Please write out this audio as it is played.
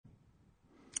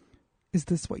Is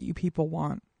this what you people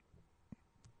want?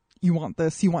 You want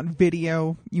this? You want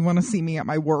video? You want to see me at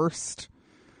my worst?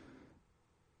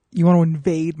 You want to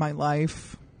invade my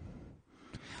life?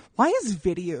 Why is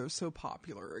video so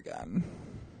popular again?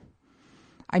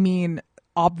 I mean,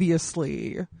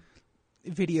 obviously,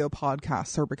 video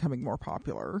podcasts are becoming more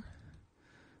popular.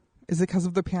 Is it because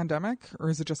of the pandemic, or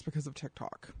is it just because of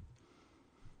TikTok?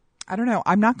 I don't know.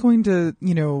 I'm not going to,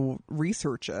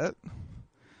 research it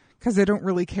because I don't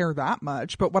really care that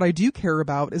much. But what I do care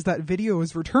about is that video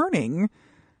is returning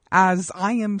as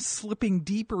I am slipping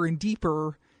deeper and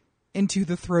deeper into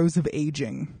the throes of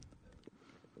aging.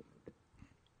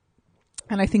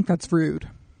 And I think that's rude.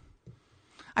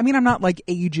 I mean, I'm not like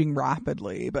aging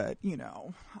rapidly, but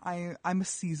I'm a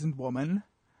seasoned woman.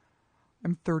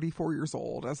 I'm 34 years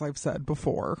old, as I've said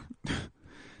before.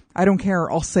 I don't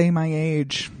care. I'll say my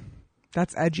age.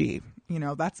 That's edgy.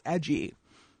 That's edgy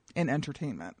in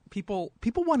entertainment. People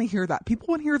want to hear that. People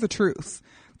want to hear the truth.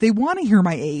 They want to hear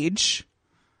my age.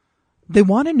 They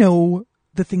want to know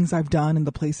the things I've done and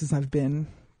the places I've been.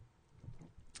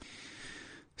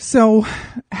 So,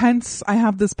 hence, I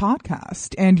have this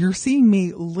podcast, and you're seeing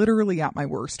me literally at my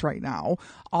worst right now.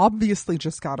 Obviously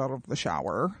just got out of the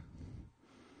shower.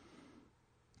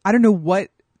 I don't know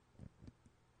what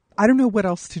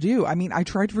else to do. I mean, I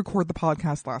tried to record the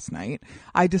podcast last night.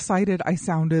 I decided I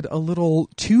sounded a little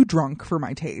too drunk for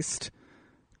my taste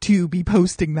to be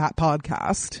posting that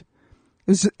podcast.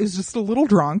 It was just a little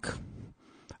drunk,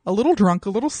 a little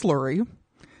slurry.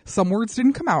 Some words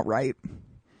didn't come out right.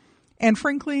 And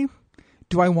frankly,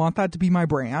 do I want that to be my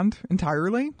brand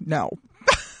entirely? No.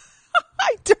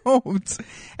 I don't.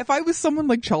 If I was someone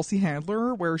like Chelsea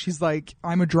Handler, where she's like,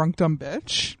 I'm a drunk, dumb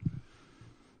bitch,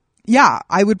 yeah,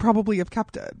 I would probably have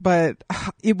kept it. But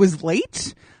it was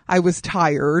late. I was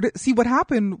tired. See, what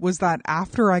happened was that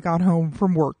after I got home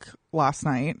from work last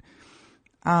night,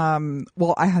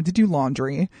 I had to do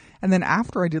laundry. And then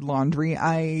after I did laundry,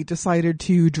 I decided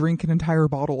to drink an entire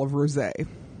bottle of rosé.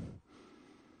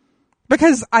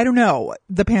 Because, I don't know,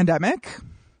 the pandemic,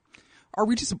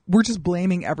 we're just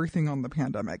blaming everything on the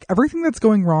pandemic. Everything that's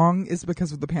going wrong is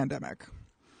because of the pandemic.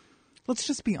 Let's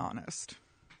just be honest.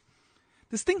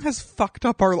 This thing has fucked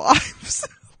up our lives.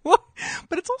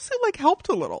 But it's also helped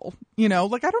a little, I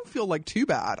don't feel too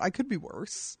bad. I could be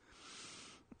worse.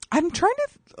 I'm trying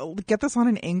to get this on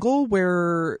an angle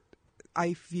where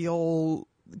I feel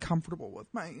comfortable with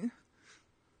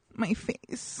my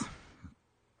face.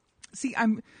 See,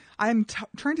 I'm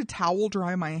trying to towel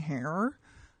dry my hair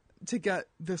to get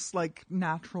this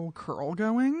natural curl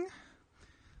going.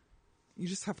 You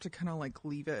just have to kind of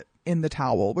leave it in the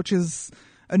towel, which is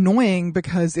annoying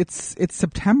because it's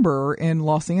September in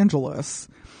Los Angeles.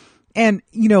 And,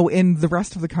 in the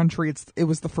rest of the country, it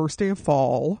was the first day of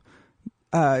fall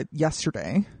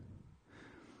yesterday.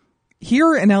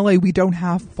 Here in LA, we don't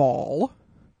have fall.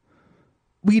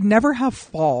 We never have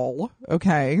fall,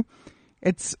 okay?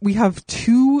 We have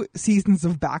 2 seasons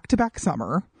of back-to-back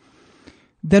summer.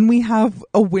 Then we have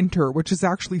a winter, which is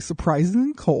actually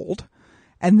surprisingly cold.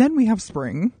 And then we have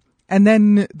spring. And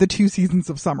then the 2 seasons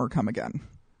of summer come again.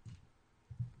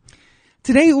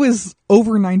 Today it was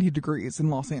over 90 degrees in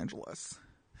Los Angeles.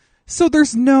 So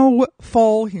there's no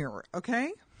fall here,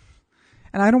 okay?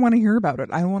 And I don't want to hear about it.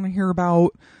 I want to hear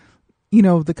about,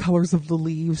 the colors of the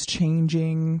leaves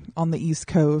changing on the East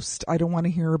Coast. I don't want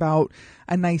to hear about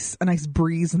a nice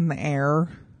breeze in the air.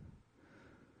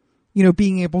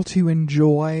 Being able to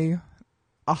enjoy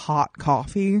a hot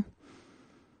coffee.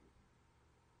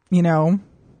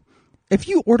 If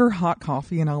you order hot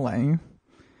coffee in LA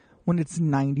when it's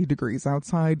 90 degrees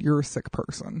outside, you're a sick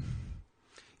person.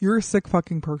 You're a sick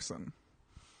fucking person.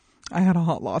 I had a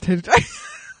hot latte today.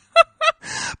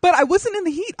 But I wasn't in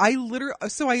the heat.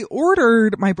 So I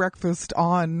ordered my breakfast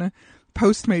on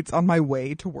Postmates on my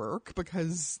way to work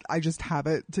because I just have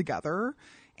it together.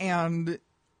 And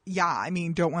yeah, I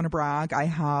mean, don't want to brag. I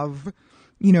have,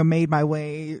 made my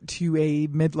way to a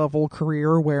mid-level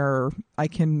career where I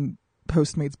can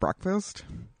Postmates breakfast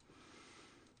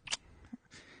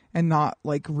and not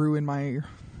ruin my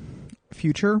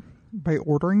future by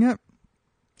ordering it.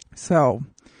 So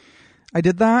I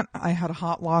did that. I had a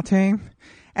hot latte.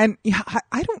 And yeah,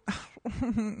 I don't,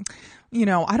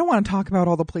 I don't want to talk about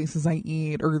all the places I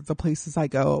eat or the places I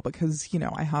go because,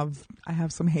 I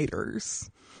have some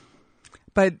haters.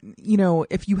 But,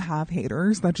 if you have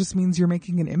haters, that just means you're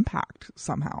making an impact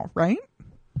somehow, right?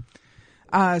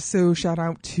 So shout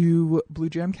out to Blue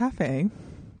Jam Cafe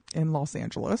in Los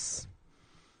Angeles.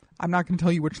 I'm not going to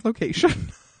tell you which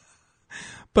location,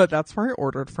 but that's where I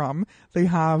ordered from. They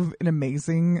have an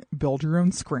amazing build your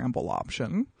own scramble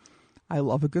option. I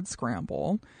love a good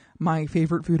scramble. My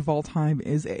favorite food of all time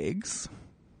is eggs.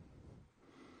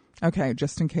 Okay,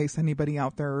 just in case anybody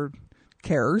out there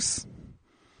cares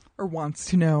or wants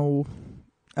to know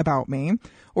about me,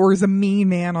 or is a mean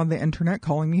man on the internet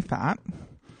calling me fat.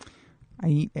 I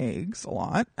eat eggs a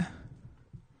lot.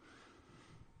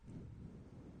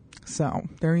 So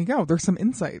there you go. There's some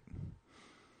insight.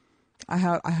 I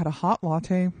had a hot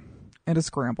latte and a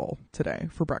scramble today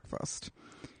for breakfast,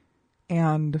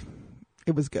 and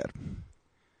it was good.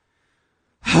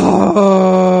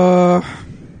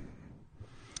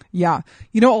 Yeah.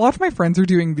 You know, a lot of my friends are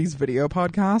doing these video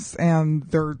podcasts and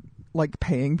they're like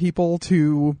paying people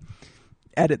to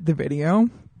edit the video.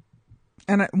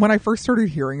 And when I first started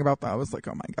hearing about that, I was like,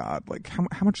 oh my God, like how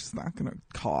much is that going to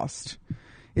cost?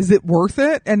 Is it worth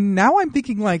it? And now I'm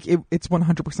thinking like it's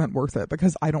 100% worth it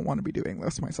because I don't want to be doing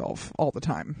this myself all the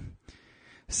time.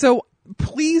 So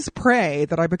please pray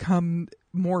that I become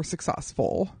more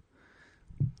successful.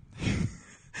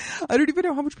 I don't even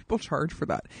know how much people charge for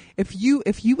that. If you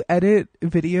edit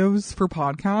videos for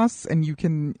podcasts and you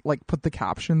can like put the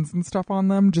captions and stuff on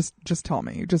them, just tell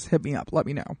me. Just hit me up. Let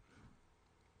me know.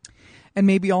 And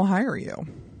maybe I'll hire you.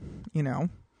 You know.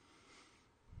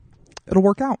 It'll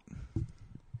work out.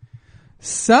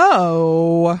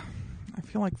 So, I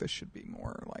feel like this should be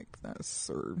more like this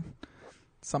or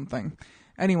something.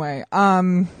 Anyway,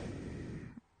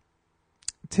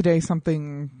 today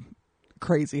something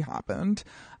crazy happened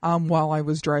while I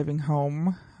was driving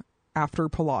home after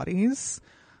Pilates.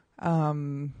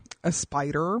 A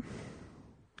spider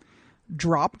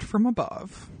dropped from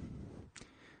above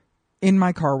in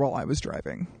my car while I was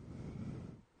driving.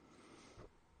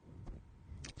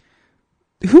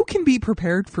 Who can be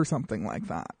prepared for something like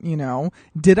that? You know,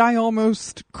 did I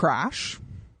almost crash?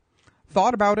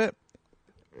 Thought about it.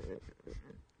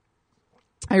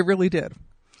 I really did.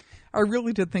 I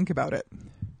really did think about it.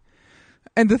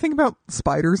 And the thing about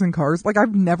spiders in cars, like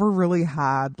I've never really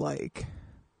had like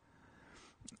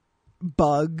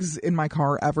bugs in my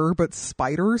car ever, but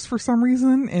spiders for some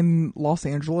reason in Los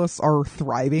Angeles are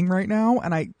thriving right now.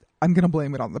 And I'm going to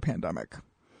blame it on the pandemic.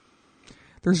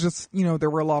 There's just, you know, there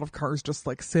were a lot of cars just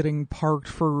like sitting parked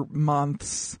for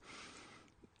months.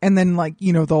 And then like,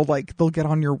 you know, they'll get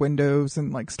on your windows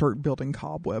and like start building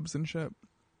cobwebs and shit.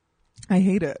 I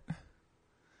hate it.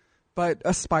 But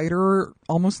a spider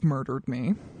almost murdered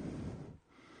me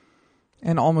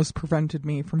and almost prevented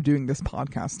me from doing this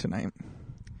podcast tonight.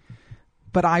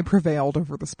 But I prevailed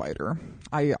over the spider.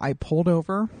 I pulled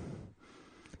over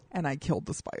and I killed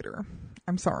the spider.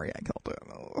 I'm sorry I killed it.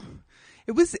 Oh.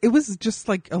 It was just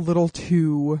like a little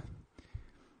too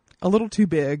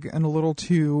big and a little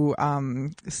too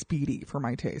speedy for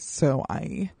my taste. So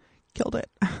I killed it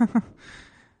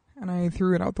and I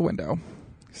threw it out the window.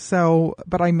 So,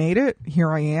 but I made it. Here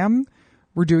I am.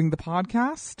 We're doing the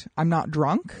podcast. I'm not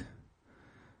drunk.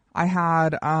 I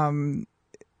had an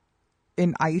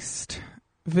iced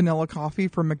vanilla coffee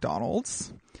from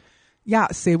McDonald's. Yeah,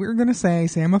 say what you're going to say.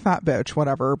 Say I'm a fat bitch,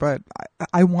 whatever. But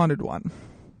I wanted one.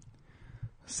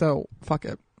 So, fuck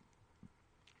it.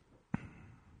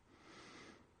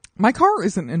 My car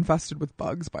isn't infested with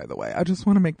bugs, by the way. I just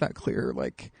want to make that clear.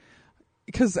 Like,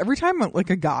 because every time like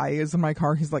a guy is in my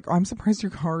car, he's like, oh, I'm surprised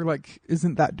your car like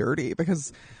isn't that dirty.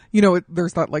 Because, you know,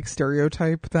 there's that like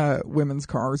stereotype that women's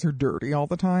cars are dirty all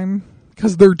the time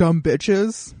because they're dumb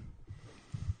bitches.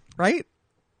 Right?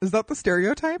 Is that the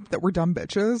stereotype, that we're dumb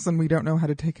bitches and we don't know how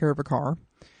to take care of a car?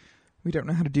 We don't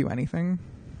know how to do anything.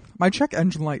 My check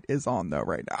engine light is on though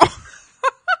right now.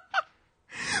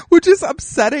 Which is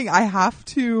upsetting. I have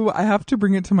to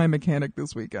bring it to my mechanic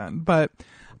this weekend, but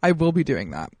I will be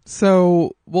doing that.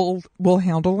 So we'll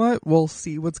handle it. We'll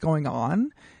see what's going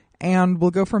on and we'll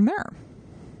go from there.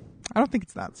 I don't think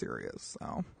it's that serious.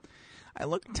 So I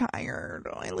look tired.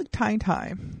 I look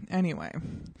tie. Anyway.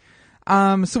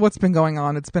 So what's been going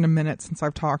on? It's been a minute since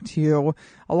I've talked to you.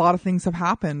 A lot of things have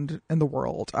happened in the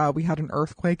world. We had an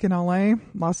earthquake in LA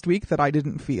last week that I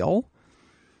didn't feel.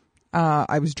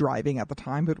 I was driving at the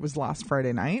time, but it was last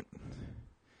Friday night.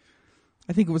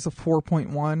 I think it was a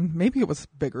 4.1. Maybe it was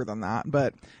bigger than that,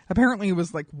 but apparently it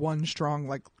was like one strong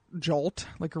like jolt,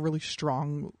 like a really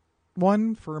strong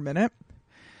one for a minute.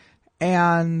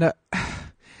 And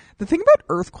the thing about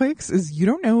earthquakes is you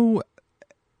don't know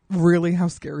really how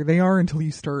scary they are until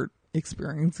you start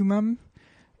experiencing them.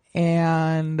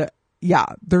 And yeah,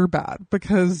 they're bad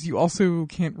because you also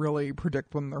can't really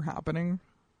predict when they're happening.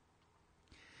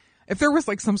 If there was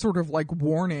like some sort of like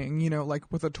warning, you know,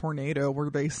 like with a tornado where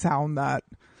they sound that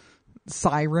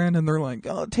siren and they're like,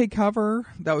 oh, take cover,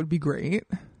 that would be great.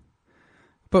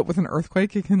 But with an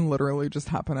earthquake, it can literally just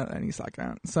happen at any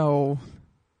second. So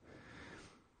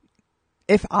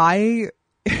if I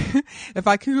if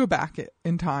I could go back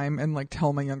in time and like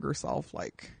tell my younger self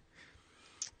like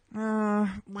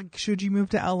should you move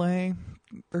to LA?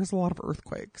 There's a lot of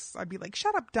earthquakes. I'd be like,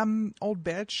 shut up, dumb old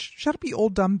bitch. Shut up, you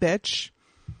old dumb bitch.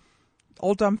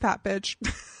 Old dumb fat bitch.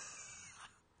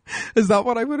 Is that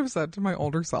what I would have said to my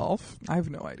older self? I have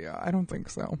no idea. I don't think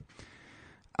so.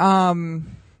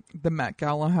 The Met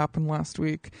Gala happened last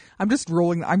week.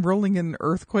 I'm rolling in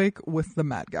earthquake with the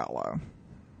Met Gala.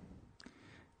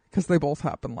 Because they both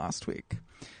happened last week.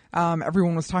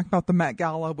 Everyone was talking about the Met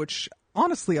Gala, which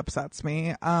honestly upsets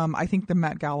me. I think the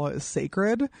Met Gala is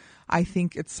sacred. I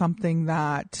think it's something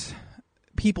that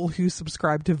people who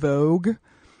subscribe to Vogue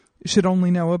should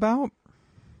only know about.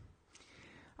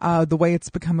 The way it's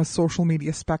become a social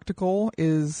media spectacle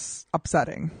is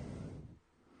upsetting.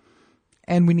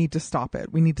 And we need to stop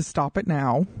it. We need to stop it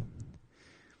now.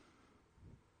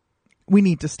 We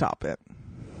need to stop it.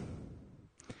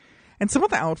 And some of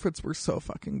the outfits were so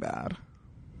fucking bad.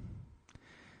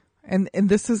 And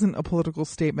this isn't a political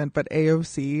statement, but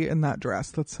AOC in that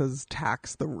dress that says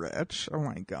tax the rich. Oh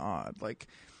my God. Like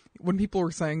when people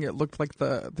were saying it looked like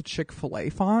the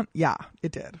Chick-fil-A font. Yeah,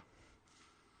 it did.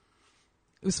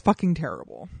 It was fucking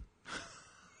terrible.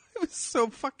 It was so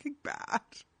fucking bad.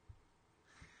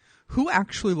 Who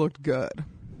actually looked good?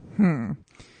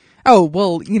 Oh,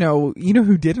 well, you know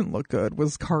who didn't look good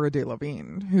was Cara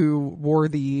Delevingne, who wore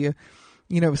the,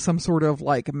 some sort of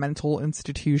like mental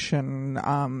institution,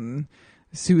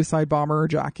 suicide bomber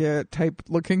jacket type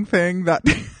looking thing that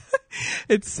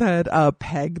it said,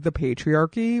 peg the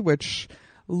patriarchy, which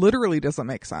literally doesn't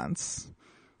make sense.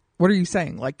 What are you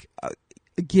saying? Like,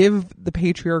 give the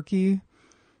patriarchy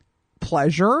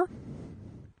pleasure?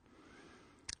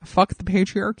 Fuck the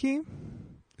patriarchy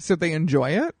so they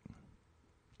enjoy it?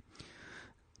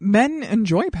 Men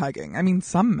enjoy pegging. I mean,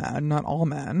 some men, not all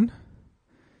men.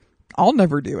 I'll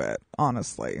never do it,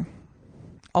 honestly.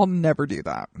 I'll never do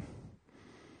that.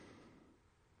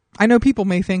 I know people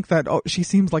may think that, oh, she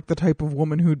seems like the type of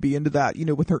woman who'd be into that,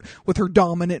 with her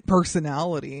dominant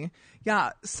personality.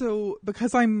 Yeah, so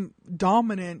because I'm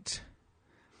dominant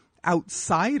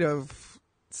outside of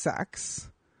sex,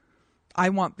 I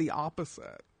want the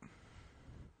opposite.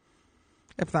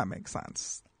 If that makes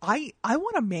sense. I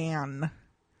want a man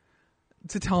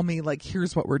to tell me, like,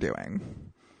 here's what we're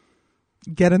doing.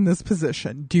 Get in this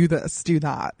position. Do this. Do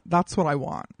that. That's what I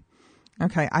want.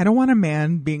 Okay. I don't want a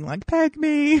man being like, peg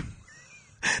me.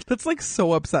 That's like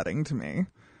so upsetting to me.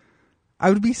 I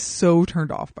would be so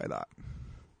turned off by that.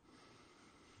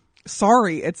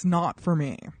 Sorry, it's not for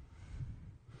me.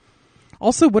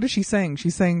 Also, what is she saying?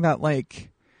 She's saying that, like,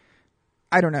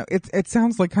 I don't know. It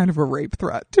sounds like kind of a rape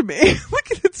threat to me.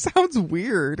 Like, it sounds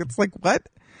weird. It's like, what?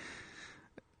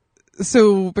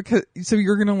 So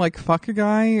you're gonna like fuck a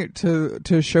guy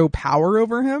to show power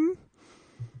over him?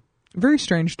 Very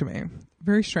strange to me.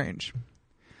 Very strange.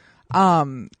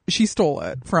 She stole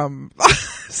it from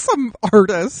some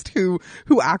artist who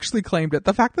actually claimed it.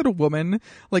 The fact that a woman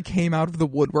like came out of the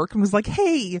woodwork and was like,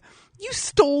 "Hey, you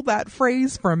stole that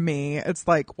phrase from me." It's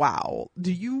like, wow.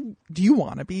 Do you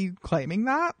want to be claiming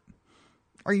that?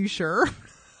 Are you sure?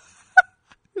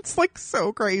 It's like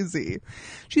so crazy.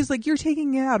 She's like, you're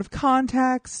taking it out of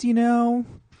context,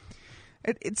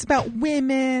 It's about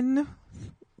women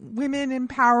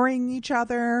empowering each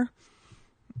other.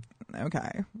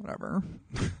 Okay, whatever.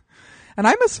 And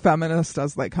I'm as feminist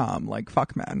as they come, like,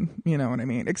 fuck men, you know what I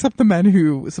mean? Except the men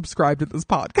who subscribe to this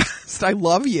podcast. I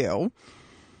love you.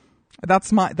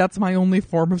 That's my only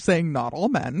form of saying not all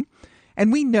men.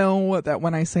 And we know that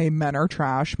when I say men are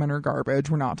trash, men are garbage,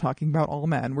 we're not talking about all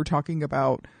men. We're talking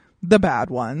about the bad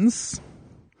ones.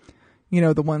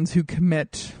 The ones who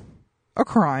commit a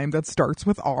crime that starts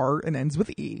with R and ends with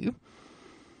E.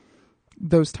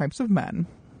 Those types of men.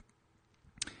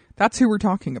 That's who we're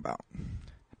talking about.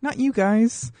 Not you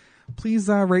guys. Please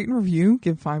rate and review.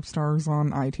 Give 5 stars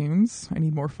on iTunes. I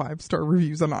need more 5-star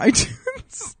reviews on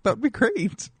iTunes. That would be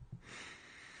great.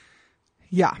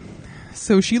 Yeah.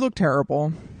 So she looked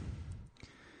terrible.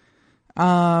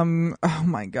 Oh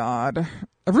my God.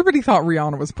 Everybody thought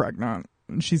Rihanna was pregnant.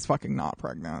 And she's fucking not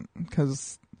pregnant.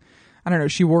 Because, I don't know,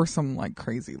 she wore some like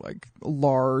crazy, like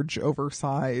large,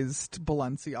 oversized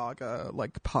Balenciaga,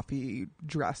 like puffy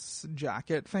dress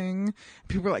jacket thing.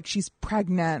 People were like, she's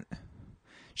pregnant.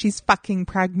 She's fucking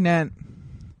pregnant.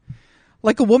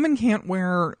 Like, a woman can't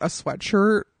wear a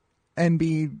sweatshirt and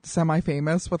be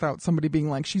semi-famous without somebody being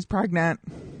like, she's pregnant.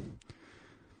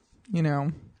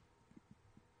 And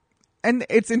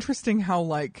it's interesting how,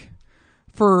 like,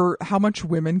 for how much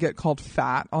women get called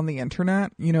fat on the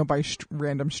internet, by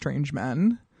random strange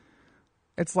men.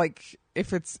 It's like,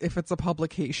 if it's a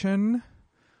publication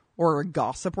or a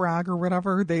gossip rag or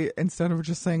whatever, they, instead of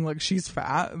just saying like she's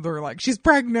fat, they're like she's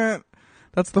pregnant.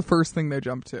 That's the first thing they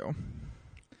jump to.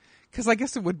 Because I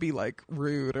guess it would be like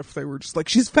rude if they were just like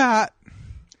she's fat,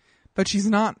 but she's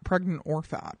not pregnant or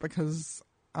fat because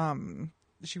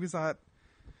she was at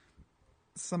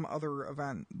some other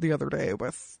event the other day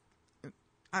with,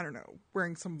 I don't know,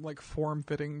 wearing some like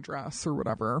form-fitting dress or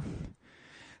whatever.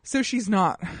 So she's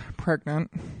not pregnant.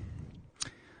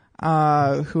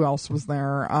 Who else was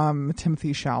there?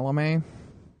 Timothée Chalamet.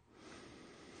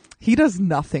 He does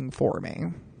nothing for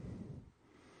me.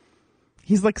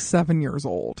 He's like 7 years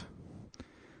old.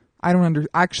 I don't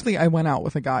actually, I went out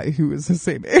with a guy who is the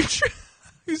same age.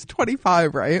 He's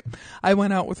 25, right? I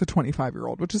went out with a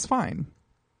 25-year-old, which is fine.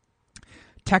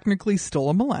 Technically still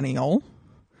a millennial.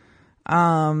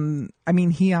 I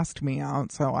mean, he asked me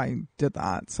out, so I did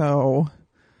that. So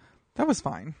that was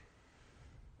fine.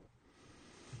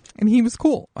 And he was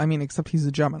cool. I mean, except he's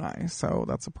a Gemini, so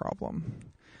that's a problem.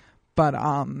 But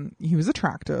he was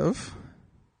attractive.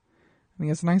 And he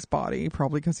has a nice body,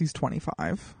 probably because he's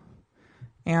 25.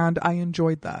 And I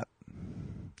enjoyed that,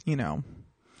 you know.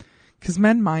 Because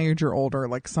men my age or older,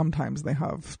 like, sometimes they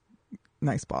have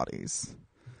nice bodies.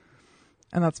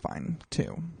 And that's fine,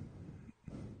 too.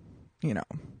 You know.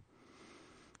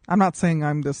 I'm not saying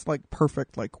I'm this, like,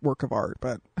 perfect, like, work of art,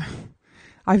 but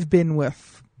I've been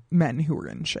with men who are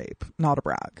in shape. Not a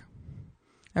brag.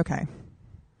 Okay.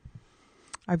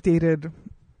 I've dated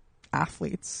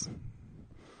athletes.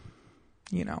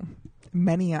 You know.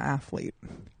 Many an athlete.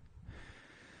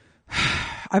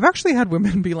 I've actually had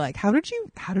women be like, how did you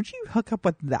hook up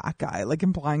with that guy? Like,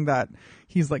 implying that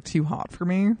he's like too hot for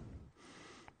me.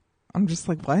 I'm just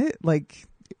like, what? Like,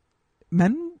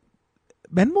 men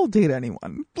will date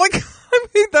anyone. Like, I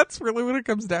mean, that's really what it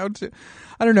comes down to.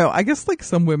 I don't know. I guess like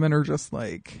some women are just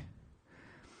like,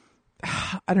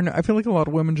 I don't know. I feel like a lot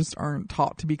of women just aren't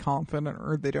taught to be confident,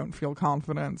 or they don't feel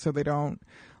confident. So they don't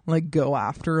like go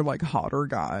after like hotter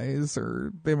guys,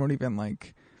 or they won't even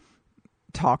like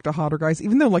talk to hotter guys,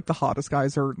 even though like the hottest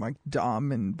guys are like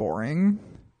dumb and boring.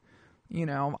 You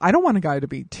know, I don't want a guy to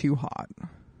be too hot.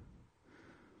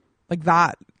 Like,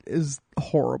 that is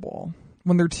horrible.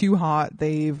 When they're too hot,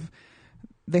 they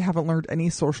haven't learned any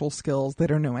social skills. They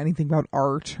don't know anything about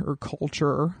art or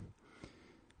culture.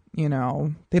 You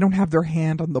know, they don't have their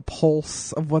hand on the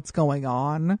pulse of what's going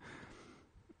on.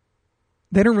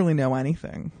 They don't really know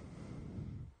anything.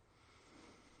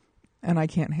 And I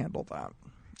can't handle that.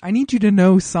 I need you to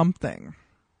know something.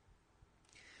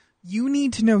 You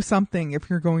need to know something if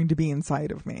you're going to be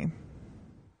inside of me.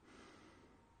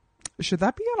 Should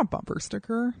that be on a bumper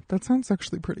sticker? That sounds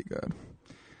actually pretty good.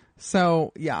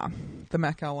 So, yeah, the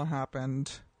Met Gala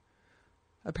happened.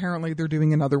 Apparently they're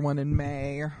doing another one in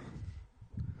May.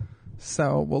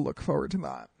 So we'll look forward to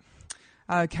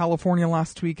that. California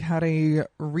last week had a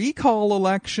recall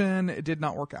election. It did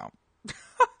not work out.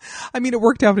 I mean, it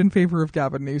worked out in favor of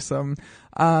Gavin Newsom.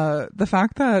 The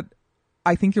fact that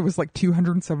I think it was like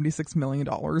 $276 million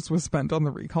was spent on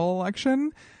the recall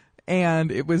election,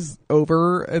 and it was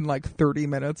over in like 30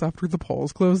 minutes after the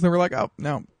polls closed. They were like, oh,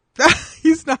 no,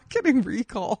 he's not getting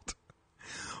recalled.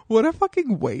 What a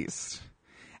fucking waste.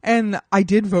 And I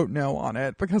did vote no on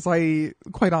it because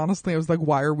quite honestly, I was like,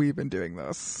 why are we even doing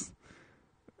this?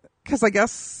 Because I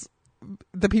guess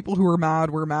the people who were mad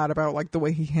about like the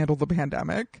way he handled the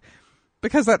pandemic.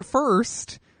 Because at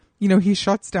first, you know, he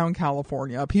shuts down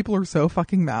California. People are so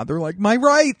fucking mad. They're like, my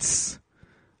rights,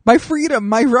 my freedom,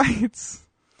 my rights.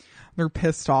 They're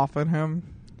pissed off at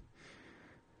him.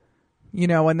 You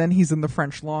know, and then he's in the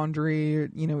French Laundry,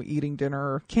 you know, eating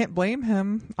dinner. Can't blame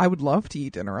him. I would love to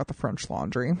eat dinner at the French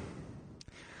Laundry.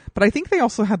 But I think they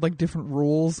also had like different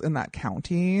rules in that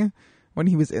county when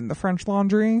he was in the French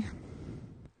Laundry.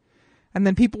 And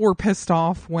then people were pissed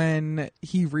off when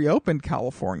he reopened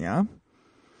California.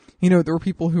 You know, there were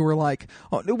people who were like,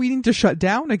 oh, no, we need to shut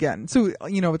down again. So,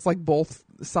 you know, it's like both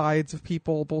sides of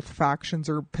people, both factions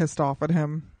are pissed off at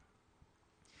him.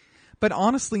 But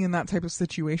honestly, in that type of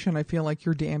situation, I feel like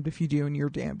you're damned if you do and you're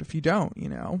damned if you don't, you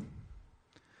know?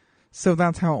 So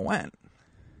that's how it went.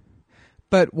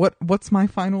 But what's my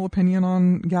final opinion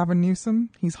on Gavin Newsom?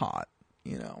 He's hot,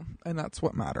 you know, and that's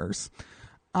what matters.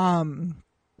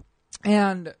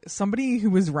 And somebody who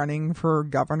was running for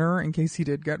governor, in case he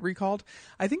did get recalled,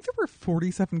 I think there were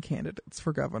 47 candidates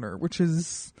for governor, which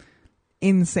is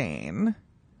insane.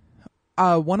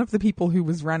 One of the people who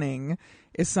was running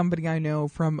is somebody I know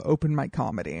from open mic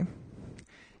comedy.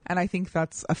 And I think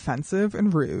that's offensive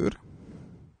and rude.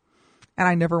 And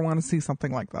I never want to see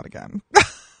something like that again.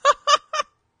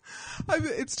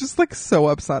 It's just like so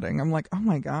upsetting. I'm like, oh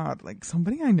my God, like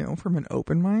somebody I know from an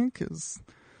open mic is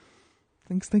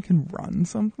thinks they can run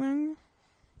something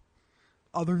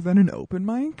other than an open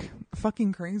mic.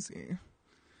 Fucking crazy.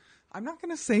 I'm not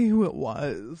going to say who it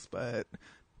was, but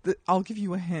I'll give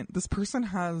you a hint. This person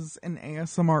has an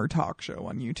ASMR talk show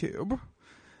on YouTube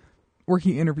where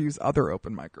he interviews other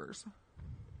open micers.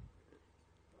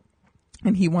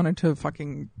 And he wanted to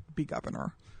fucking be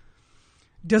governor.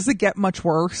 Does it get much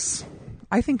worse?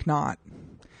 I think not.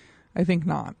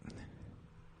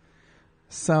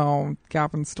 So,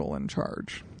 Gavin's still in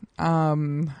charge.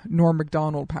 Norm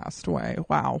Macdonald passed away.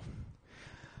 Wow.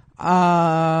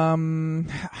 I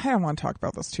don't want to talk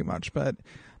about this too much, but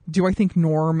do I think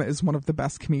Norm is one of the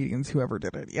best comedians who ever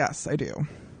did it? Yes, I do.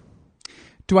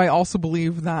 Do I also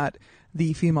believe that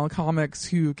the female comics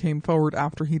who came forward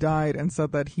after he died and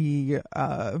said that he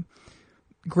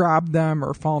grabbed them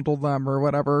or fondled them or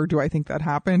whatever, do I think that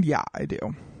happened? Yeah, I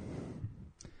do.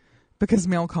 Because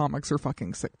male comics are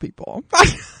fucking sick people.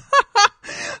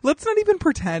 Let's not even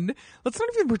pretend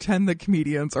that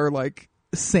comedians are like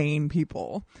sane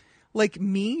people. Like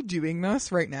me doing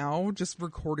this right now, just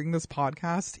recording this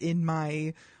podcast in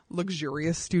my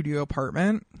luxurious studio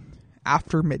apartment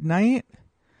after midnight.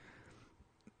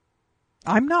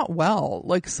 I'm not well.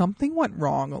 Like something went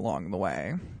wrong along the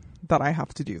way that I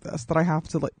have to do this, that I have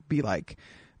to be like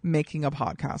making a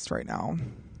podcast right now.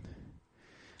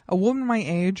 A woman my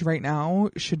age right now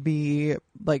should be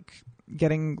like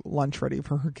getting lunch ready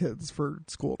for her kids for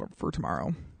school for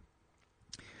tomorrow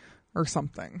or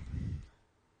something.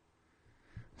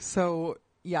 So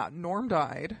yeah, Norm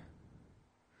died,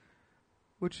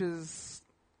 which is,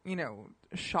 you know,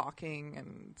 shocking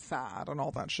and sad and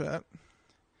all that shit.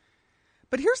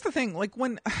 But here's the thing, like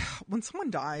when someone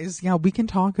dies, yeah, we can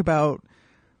talk about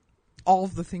all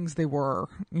of the things they were,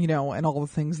 you know, and all the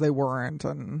things they weren't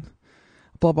and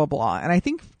blah, blah, blah. And I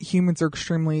think humans are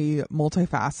extremely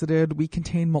multifaceted. We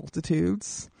contain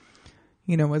multitudes,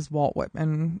 you know, as Walt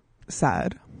Whitman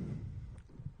said.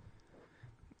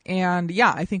 And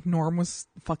yeah, I think Norm was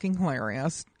fucking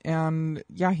hilarious. And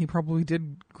yeah, he probably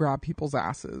did grab people's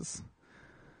asses.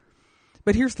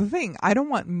 But here's the thing. I don't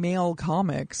want male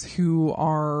comics who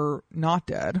are not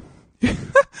dead,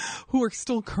 who are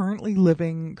still currently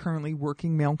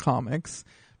working male comics,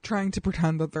 trying to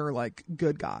pretend that they're like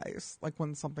good guys, like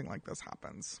when something like this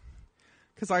happens.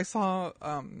 Because I saw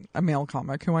a male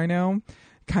comic who I know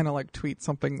kind of like tweet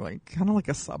something like, kind of like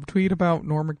a subtweet about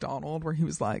Norm Macdonald, where he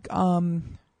was like,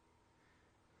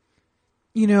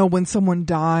 you know, when someone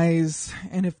dies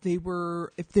and if they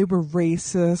were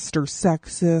racist or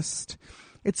sexist,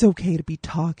 it's okay to be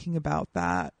talking about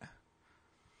that. I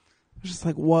was just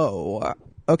like, whoa,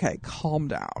 okay, calm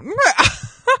down.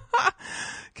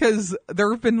 Because there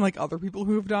have been like other people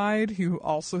who have died who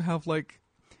also have like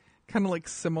kind of like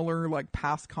similar like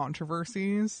past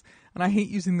controversies. And I hate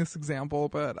using this example,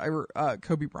 but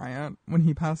Kobe Bryant, when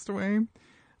he passed away,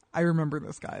 I remember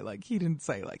this guy, like, he didn't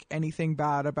say, like, anything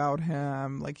bad about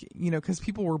him, like, you know, because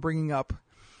people were bringing up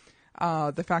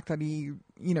the fact that he,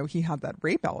 you know, he had that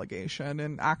rape allegation,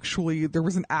 and actually, there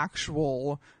was an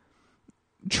actual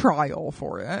trial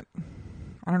for it.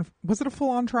 I don't know, was it a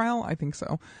full-on trial? I think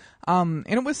so. And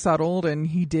it was settled, and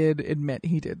he did admit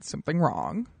he did something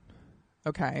wrong,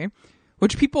 okay?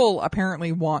 Which people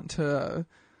apparently want to,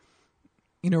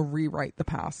 you know, rewrite the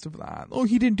past of that. Oh,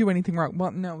 he didn't do anything wrong. Well,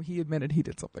 no, he admitted he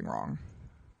did something wrong.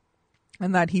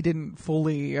 And that he didn't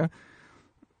fully, you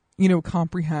know,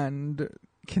 comprehend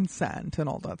consent and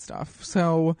all that stuff.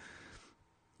 So,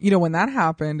 you know, when that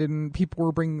happened and people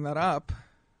were bringing that up,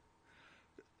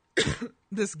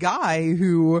 this guy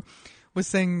who was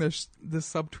saying this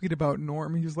subtweet about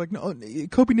Norm, he was like, no,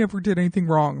 Kobe never did anything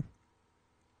wrong.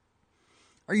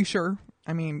 Are you sure?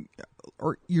 I mean,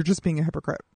 or you're just being a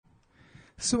hypocrite.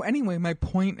 So anyway, my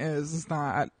point is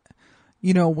that,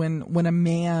 you know, when a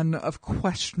man of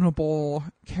questionable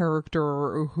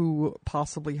character who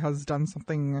possibly has done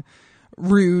something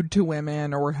rude to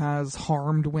women or has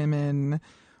harmed women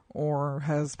or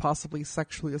has possibly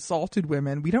sexually assaulted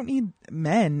women, we don't need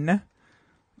men,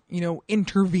 you know,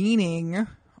 intervening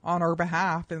on our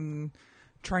behalf and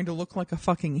trying to look like a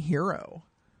fucking hero.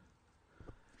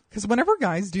 Because whenever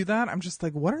guys do that, I'm just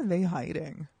like, what are they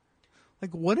hiding?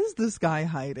 Like, what is this guy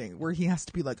hiding where he has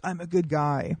to be like, I'm a good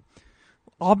guy?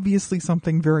 Obviously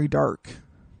something very dark.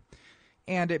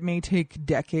 And it may take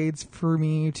decades for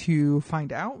me to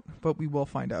find out, but we will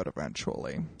find out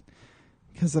eventually.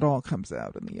 Because it all comes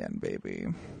out in the end, baby.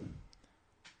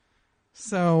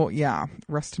 So, yeah.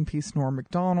 Rest in peace, Norm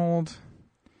Macdonald.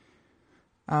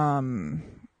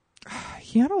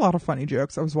 He had a lot of funny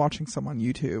jokes. I was watching some on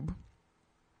YouTube.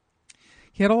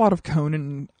 He had a lot of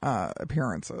Conan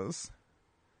appearances.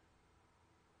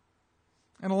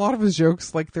 And a lot of his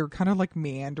jokes, like, they're kind of like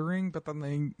meandering, but then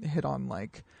they hit on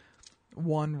like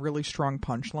one really strong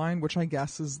punchline, which I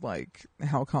guess is like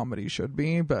how comedy should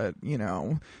be. But, you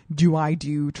know, do I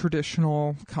do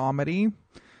traditional comedy?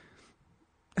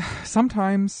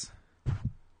 Sometimes.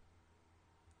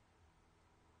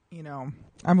 You know,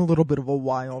 I'm a little bit of a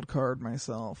wild card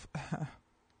myself.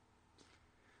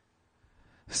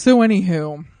 So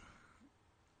anywho,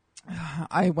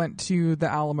 I went to the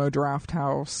Alamo Draft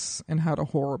House and had a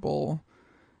horrible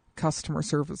customer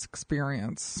service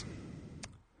experience.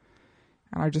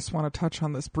 And I just want to touch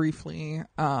on this briefly.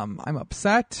 I'm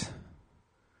upset.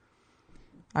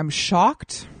 I'm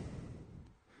shocked.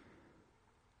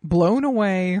 Blown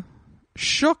away.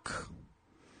 Shook.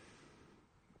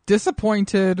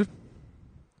 Disappointed.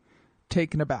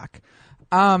 Taken aback.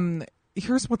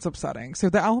 Here's what's upsetting. So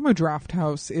the Alamo Draft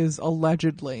House is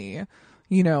allegedly,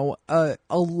 you know, a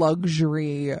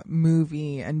luxury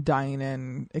movie and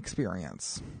dine-in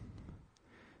experience.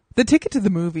 The ticket to the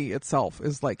movie itself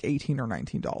is like $18 or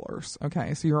 $19.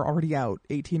 Okay, so you're already out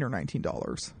 $18 or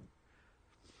 $19.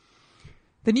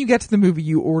 Then you get to the movie,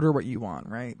 you order what you want,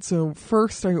 right? So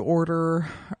first I order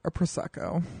a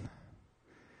Prosecco.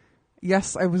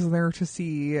 Yes, I was there to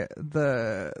see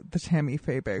the Tammy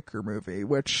Faye Baker movie,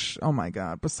 which, oh my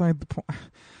God, beside the point,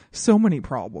 so many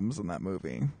problems in that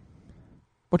movie,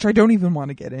 which I don't even want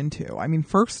to get into. I mean,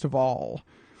 first of all,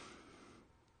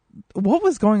 what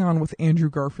was going on with Andrew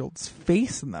Garfield's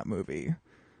face in that movie?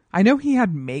 I know he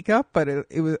had makeup, but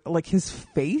it was like his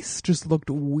face just looked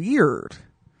weird.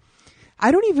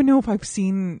 I don't even know if I've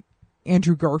seen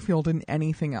Andrew Garfield in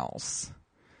anything else.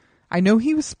 I know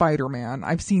he was Spider-Man.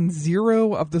 I've seen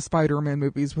 0 of the Spider-Man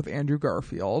movies with Andrew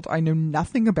Garfield. I know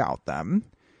nothing about them.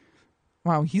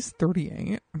 Wow, he's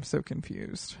 38. I'm so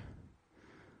confused.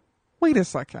 Wait a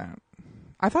second.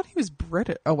 I thought he was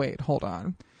British. Oh, wait, hold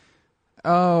on.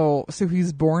 Oh, so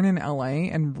he's born in LA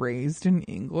and raised in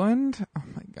England? Oh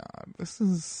my God,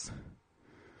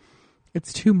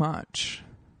 it's too much.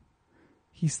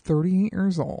 He's 38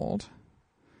 years old.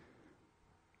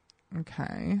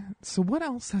 Okay, so what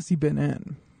else has he been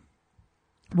in?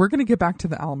 We're going to get back to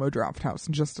the Alamo Draft House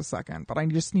in just a second, but I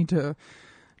just need to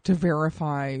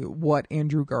verify what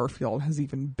Andrew Garfield has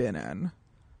even been in.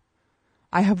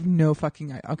 I have no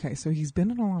fucking idea. Okay, so he's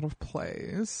been in a lot of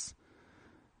plays.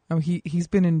 Oh, he's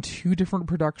been in 2 different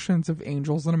productions of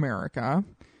Angels in America.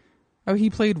 Oh, he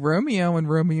played Romeo in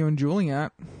Romeo and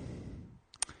Juliet.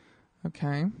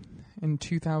 Okay, in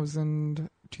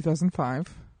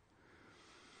 2005.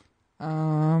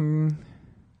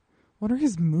 What are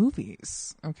his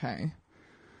movies? Okay.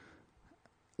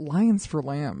 Lions for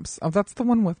Lambs. Oh, that's the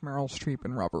one with Meryl Streep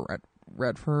and Robert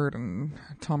Redford and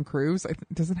Tom Cruise.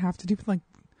 Does it have to do with like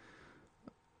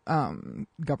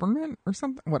government or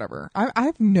something? Whatever. I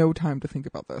have no time to think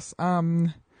about this.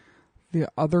 The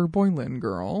Other Boleyn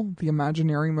Girl, The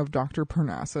Imaginarium of Dr.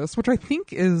 Parnassus, which I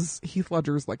think is Heath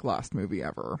Ledger's like last movie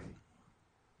ever.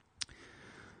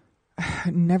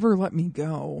 Never Let Me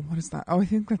Go. What is that? Oh, I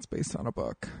think that's based on a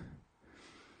book.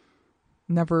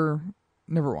 Never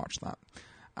watched that.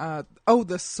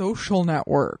 The Social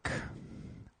Network.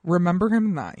 Remember him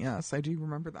in that? Yes, I do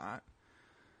remember that.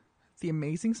 The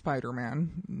Amazing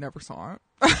Spider-Man. Never saw it.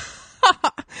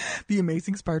 The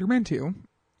Amazing Spider-Man 2.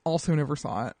 Also never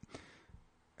saw it.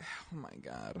 Oh my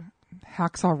God.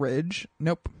 Hacksaw Ridge.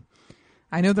 Nope.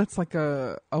 I know that's like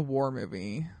a war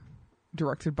movie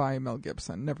directed by Mel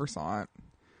Gibson. Never saw it.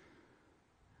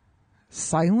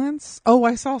 Silence? Oh,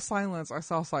 I saw Silence.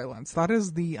 That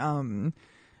is the Martin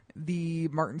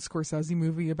Scorsese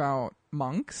movie about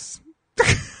monks.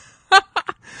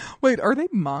 Wait, are they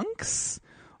monks?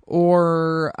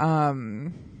 Or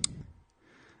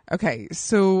okay,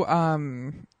 so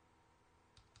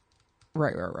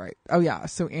right. Oh yeah,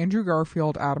 so Andrew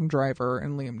Garfield, Adam Driver,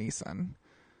 and Liam Neeson.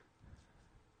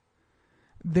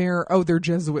 They're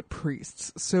Jesuit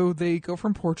priests. So they go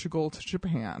from Portugal to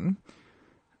Japan.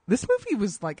 This movie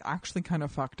was like actually kind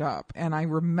of fucked up. And I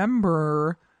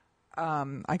remember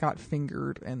I got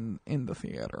fingered in the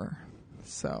theater.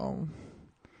 So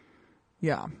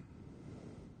yeah.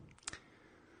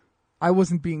 I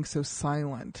wasn't being so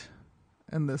silent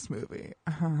in this movie.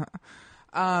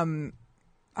 I don't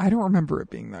remember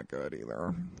it being that good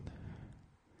either.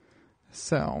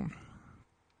 So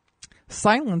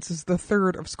Silence is the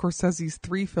third of Scorsese's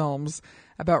 3 films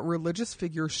about religious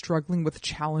figures struggling with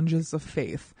challenges of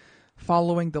faith,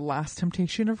 following The Last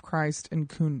Temptation of Christ and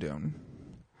Kundun.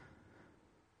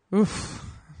 Oof.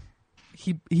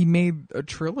 He made a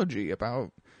trilogy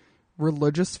about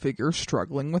religious figures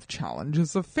struggling with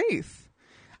challenges of faith.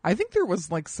 I think there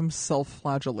was like some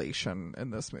self-flagellation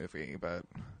in this movie, but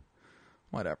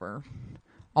Whatever.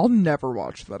 I'll never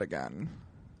watch that again.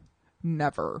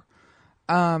 Never.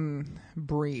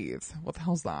 Breathe. What the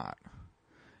hell's that?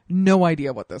 No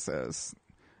idea what this is.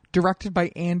 Directed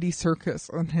by Andy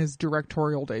Serkis on his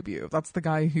directorial debut. That's the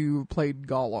guy who played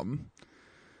Gollum.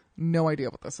 No idea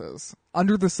what this is.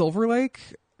 Under the Silver Lake,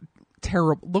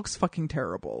 terrible. Looks fucking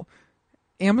terrible.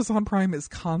 Amazon Prime is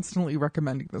constantly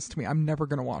recommending this to me. I'm never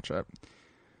going to watch it.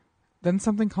 Then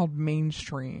something called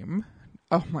Mainstream.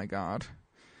 Oh my god.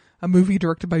 A movie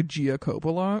directed by Gia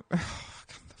Coppola.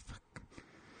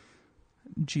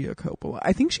 Gia Coppola.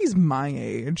 I think she's my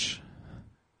age.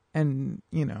 And,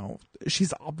 you know,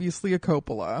 she's obviously a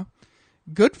Coppola.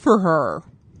 Good for her.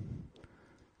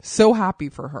 So happy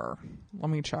for her. Let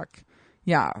me check.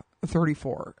 Yeah,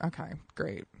 34. Okay,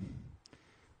 great.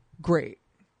 Great.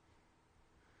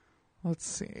 Let's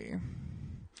see.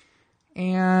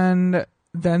 And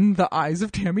then The Eyes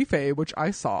of Tammy Faye, which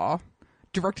I saw,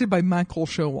 directed by Michael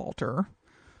Showalter,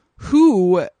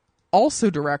 who also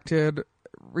directed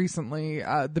recently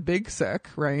The Big Sick,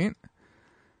 right?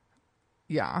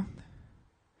 Yeah.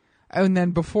 And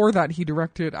then before that, he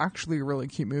directed actually a really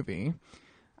cute movie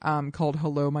called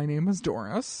Hello, My Name is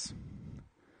Doris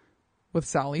with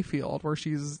Sally Field, where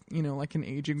she's, you know, like an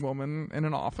aging woman in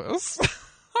an office.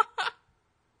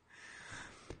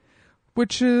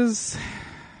 Which is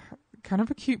kind of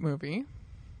a cute movie.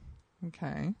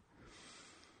 Okay.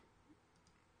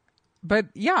 But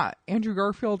yeah, Andrew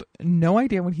Garfield, no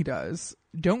idea what he does.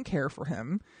 Don't care for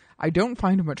him. I don't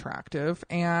find him attractive.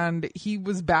 And he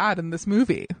was bad in this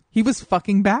movie. He was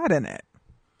fucking bad in it.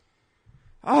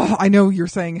 Oh, I know you're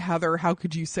saying, Heather, how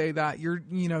could you say that?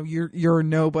 You're a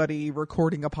nobody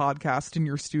recording a podcast in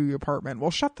your studio apartment.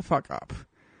 Well, shut the fuck up.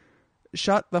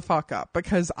 Shut the fuck up,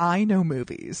 because I know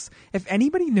movies. If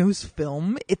anybody knows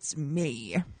film, it's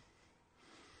me.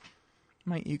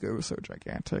 My ego is so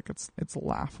gigantic. It's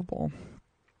laughable.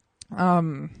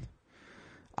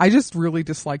 I just really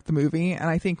disliked the movie, and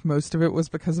I think most of it was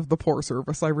because of the poor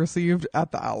service I received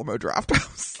at the Alamo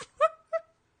Drafthouse.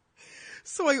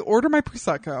 So I order my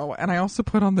Prosecco, and I also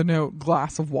put on the note,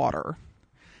 glass of water.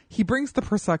 He brings the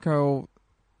Prosecco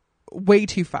way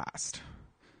too fast.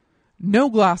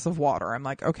 No glass of water. I'm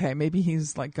like, okay, maybe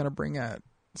he's like going to bring it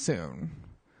soon.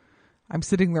 I'm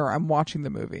sitting there, I'm watching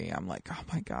the movie. I'm like, oh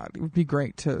my God, it would be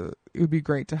great to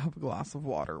have a glass of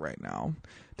water right now.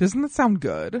 Doesn't that sound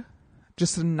good?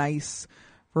 Just a nice,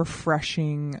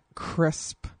 refreshing,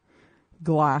 crisp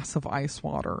glass of ice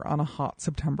water on a hot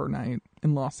September night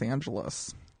in Los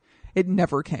Angeles. It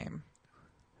never came.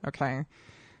 Okay.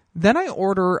 Then I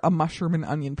order a mushroom and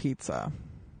onion pizza.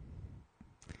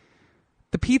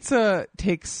 The pizza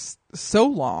takes so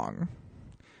long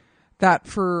that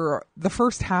for the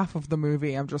first half of the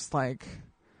movie, I'm just like,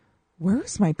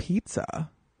 where's my pizza?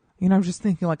 You know, I'm just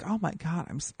thinking like, oh my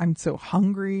God, I'm so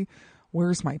hungry.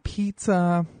 Where's my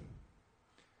pizza?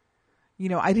 You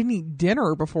know, I didn't eat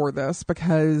dinner before this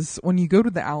because when you go to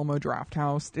the Alamo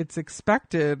Drafthouse, it's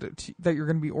expected that you're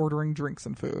going to be ordering drinks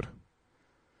and food.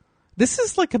 This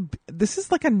is like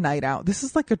a night out. This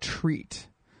is like a treat.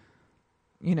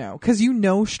 You know, because you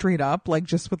know straight up, like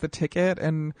just with the ticket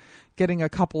and getting a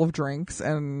couple of drinks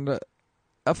and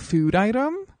a food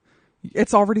item,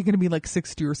 it's already going to be like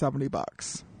 $60 or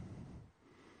 $70.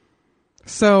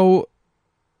 So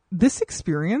this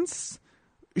experience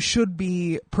should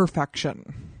be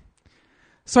perfection.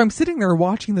 So I'm sitting there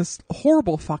watching this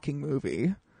horrible fucking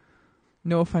movie.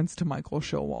 No offense to Michael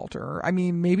Showalter. I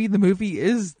mean, maybe the movie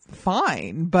is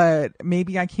fine, but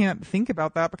maybe I can't think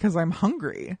about that because I'm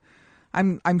hungry.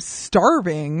 I'm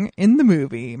starving in the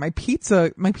movie. My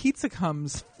pizza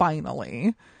comes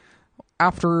finally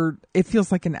after it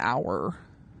feels like an hour.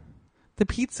 The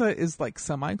pizza is like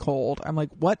semi-cold. I'm like,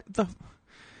 what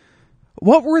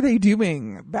were they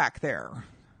doing back there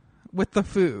with the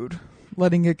food,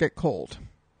 letting it get cold?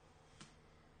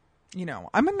 You know,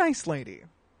 I'm a nice lady.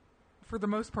 For the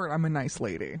most part, I'm a nice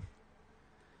lady.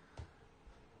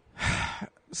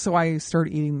 So I start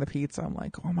eating the pizza. I'm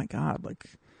like, oh my God, like,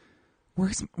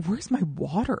 where's my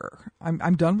water?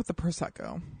 I'm done with the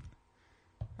Prosecco. And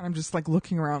I'm just like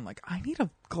looking around like, I need a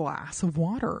glass of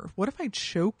water. What if I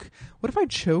choke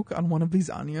on one of these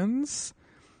onions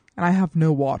and I have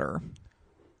no water?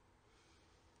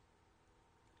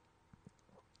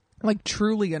 Like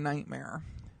truly a nightmare.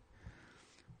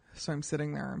 So I'm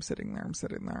sitting there.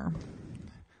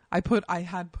 I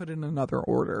had put in another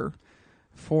order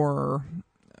for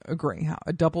a Greyhound,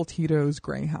 a double Tito's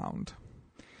Greyhound.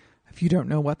 If you don't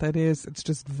know what that is, it's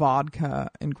just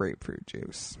vodka and grapefruit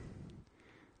juice.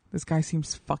 This guy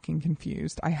seems fucking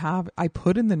confused. I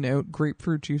put in the note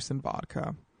grapefruit juice and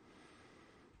vodka.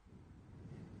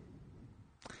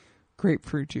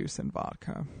 grapefruit juice and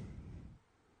vodka.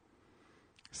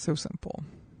 So simple.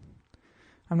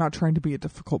 I'm not trying to be a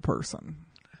difficult person.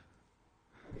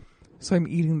 So I'm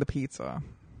eating the pizza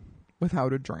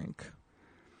without a drink,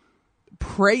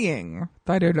 praying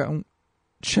that I don't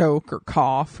choke or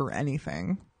cough or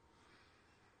anything.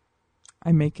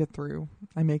 I make it through.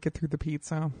 I make it through the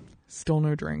pizza. Still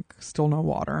no drink. Still no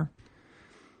water.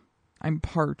 I'm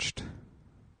parched.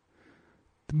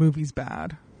 The movie's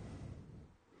bad.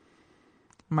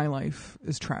 My life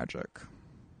is tragic.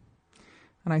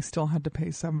 And I still had to pay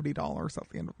 $70 at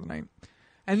the end of the night.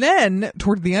 And then,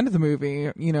 toward the end of the movie,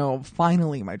 you know,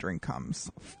 finally my drink comes.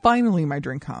 Finally my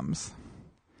drink comes.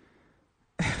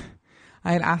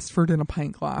 I had asked for it in a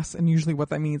pint glass, and usually what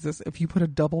that means is if you put a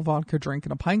double vodka drink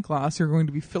in a pint glass, you're going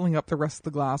to be filling up the rest of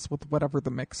the glass with whatever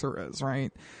the mixer is,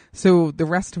 right? So the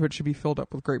rest of it should be filled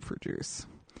up with grapefruit juice.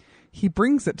 He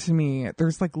brings it to me.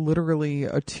 There's like literally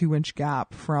a 2-inch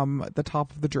gap from the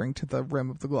top of the drink to the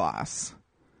rim of the glass.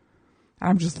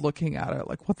 I'm just looking at it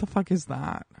like, what the fuck is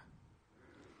that?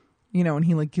 You know, and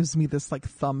he like gives me this like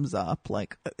thumbs up,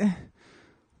 like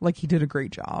he did a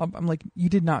great job. I'm like, you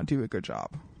did not do a good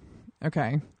job.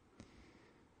 Okay.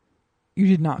 You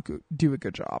did not do a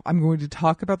good job. I'm going to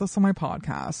talk about this on my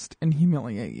podcast and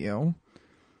humiliate you.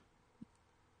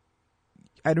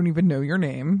 I don't even know your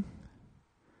name,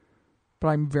 but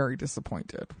I'm very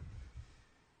disappointed.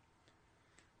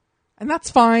 And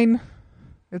that's fine.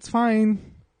 It's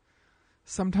fine.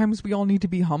 Sometimes we all need to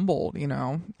be humbled, you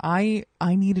know. I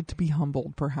needed to be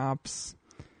humbled, perhaps.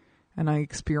 And I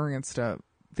experienced it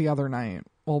the other night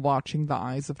while watching The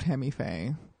Eyes of Tammy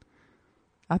Faye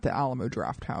at the Alamo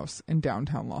Drafthouse in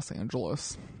downtown Los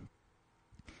Angeles.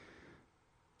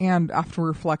 And after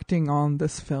reflecting on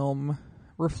this film,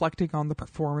 reflecting on the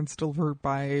performance delivered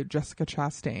by Jessica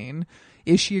Chastain,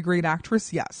 is she a great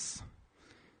actress? Yes.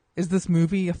 Is this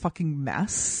movie a fucking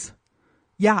mess?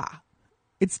 Yeah.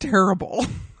 It's terrible.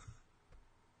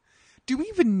 Do we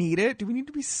even need it? Do we need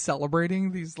to be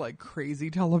celebrating these like crazy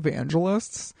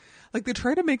televangelists? Like they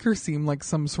try to make her seem like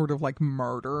some sort of like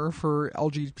martyr for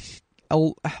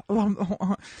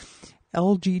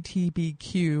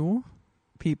LGBTQ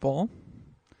people,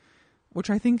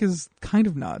 which I think is kind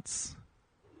of nuts.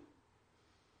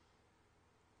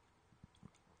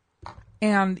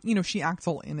 And, you know, she acts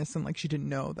all innocent, like she didn't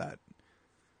know that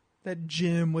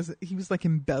Jim was like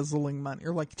embezzling money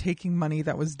or like taking money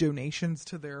that was donations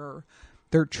to their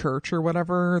church or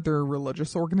whatever, their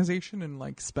religious organization, and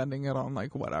like spending it on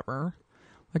like whatever,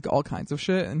 like all kinds of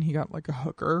shit. And he got like a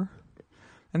hooker.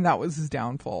 And that was his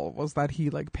downfall, was that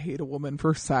he like paid a woman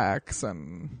for sex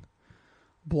and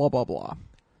blah, blah, blah.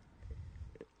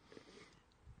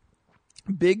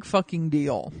 Big fucking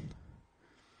deal.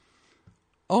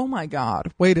 Oh my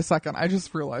God. Wait a second. I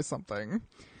just realized something.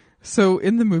 So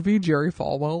in the movie, Jerry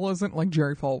Falwell isn't like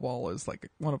Jerry Falwell is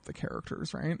like one of the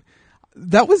characters, right?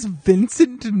 That was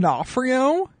Vincent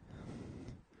D'Onofrio.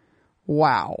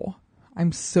 Wow.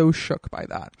 I'm so shook by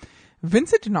that.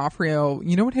 Vincent D'Onofrio,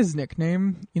 you know what his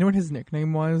nickname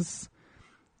was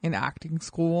in acting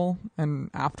school and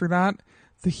after that?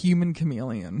 The Human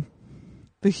Chameleon.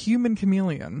 The Human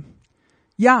Chameleon.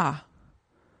 Yeah.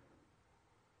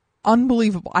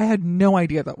 Unbelievable. I had no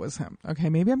idea that was him. Okay,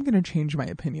 maybe I'm going to change my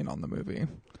opinion on the movie.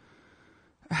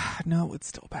 No, it's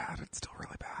still bad. It's still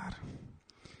really bad.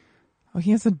 Oh,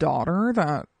 he has a daughter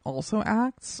that also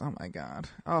acts? Oh my God.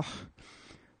 Oh,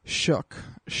 shook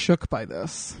by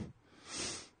this.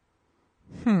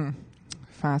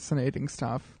 Fascinating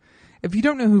stuff. If you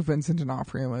don't know who Vincent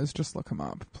D'Onofrio is, just look him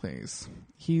up, please.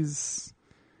 He's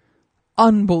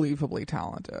unbelievably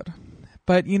talented.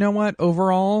 But you know what?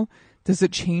 Overall, does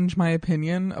it change my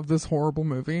opinion of this horrible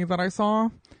movie that I saw?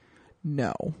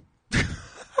 No.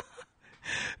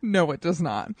 No, it does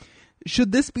not.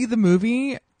 Should this be the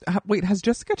movie? Wait, has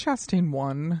Jessica Chastain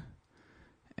won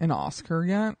an Oscar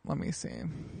yet? Let me see.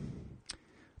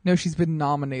 No, she's been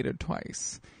nominated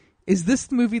twice. Is this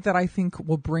the movie that I think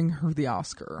will bring her the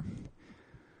Oscar?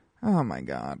 Oh my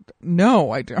God.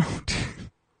 No, I don't.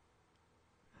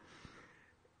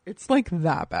 It's like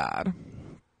that bad.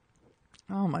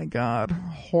 Oh my God.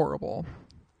 Horrible.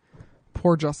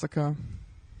 Poor Jessica.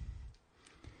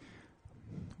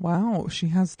 Wow, she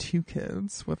has 2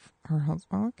 kids with her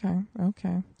husband. Okay.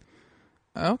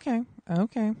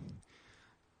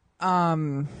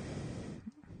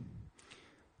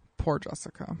 Poor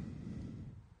Jessica.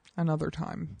 Another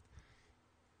time.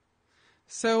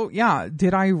 So, yeah,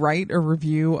 did I write a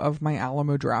review of my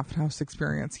Alamo Drafthouse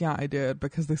experience? Yeah, I did,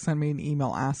 because they sent me an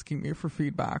email asking me for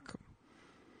feedback.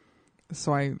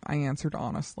 So I answered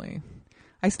honestly.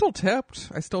 I still tipped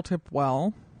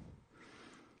well.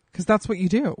 Because that's what you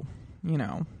do. You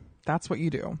know, that's what you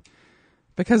do.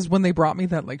 Because when they brought me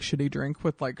that like shitty drink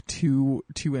with like two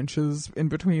inches in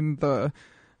between the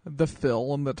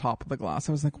fill and the top of the glass,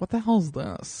 I was like, what the hell is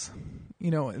this? You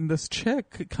know, and this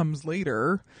chick comes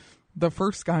later. The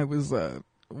first waiter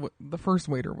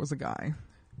was a guy.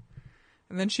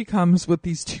 And then she comes with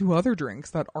these two other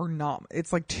drinks that are not,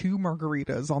 it's like 2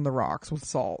 margaritas on the rocks with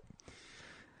salt.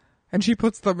 And she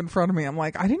puts them in front of me. I'm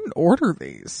like, I didn't order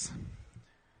these.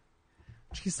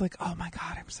 She's like, oh my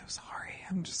God, I'm so sorry.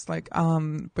 I'm just like,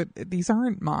 but these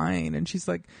aren't mine. And she's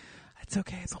like, it's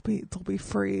okay. It'll be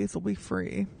free. It'll be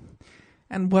free.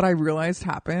 And what I realized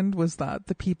happened was that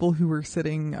the people who were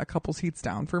sitting a couple seats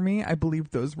down for me, I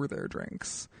believe those were their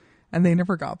drinks. And they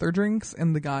never got their drinks.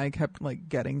 And the guy kept like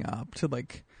getting up to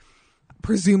like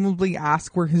presumably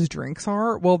ask where his drinks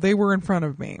are. Well, they were in front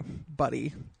of me,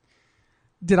 buddy.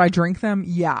 Did I drink them?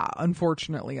 Yeah,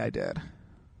 unfortunately I did.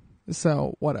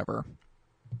 So whatever.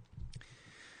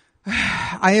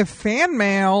 I have fan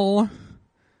mail.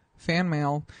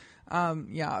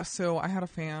 Yeah, so I had a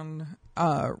fan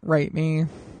write me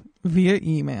via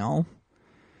email,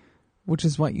 which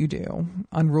is what you do,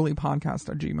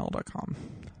 unrulypodcast@gmail.com.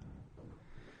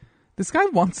 This guy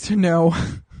wants to know,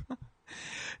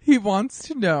 he wants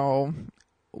to know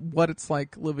what it's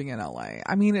like living in LA.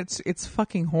 I mean, it's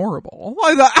fucking horrible.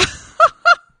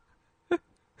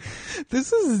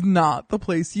 This is not the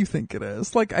place you think it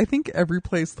is. Like, I think every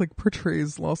place like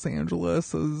portrays Los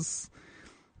Angeles as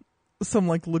some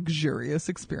like luxurious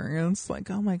experience. Like,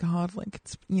 oh my God, like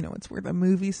it's, you know, it's where the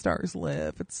movie stars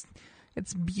live. It's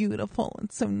beautiful.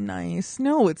 It's so nice.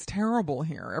 No, it's terrible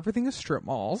here. Everything is strip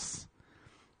malls.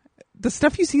 The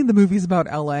stuff you see in the movies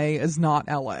about LA is not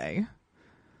LA.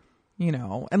 You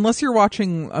know, unless you're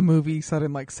watching a movie set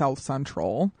in like South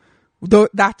Central, though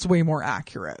that's way more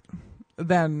accurate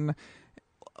than,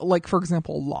 like, for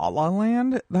example, La La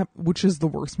Land, which is the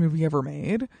worst movie ever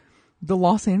made. The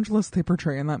Los Angeles they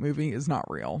portray in that movie is not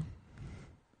real.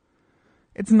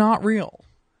 It's not real.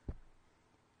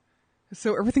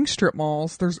 So everything's strip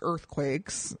malls. There's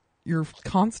earthquakes. You're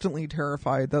constantly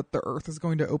terrified that the earth is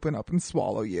going to open up and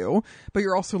swallow you, but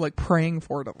you're also like praying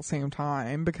for it at the same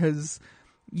time because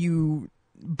you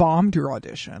bombed your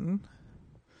audition.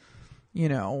 You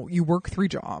know, you work 3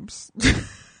 jobs.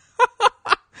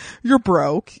 You're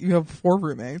broke. You have 4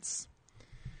 roommates.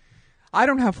 I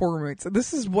don't have 4 roommates.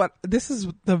 This is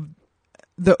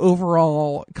the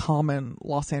overall common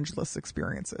Los Angeles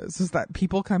experience is that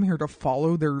people come here to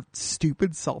follow their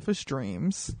stupid, selfish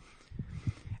dreams.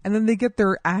 And then they get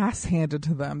their ass handed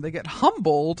to them. They get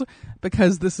humbled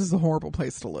because this is a horrible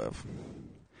place to live.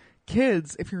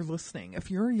 Kids, if you're listening, if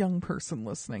you're a young person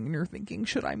listening and you're thinking,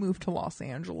 should I move to Los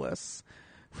Angeles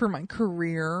for my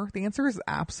career? The answer is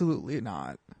absolutely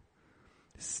not.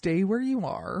 Stay where you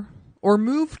are or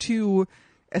move to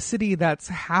a city that's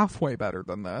halfway better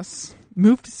than this.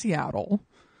 Move to Seattle.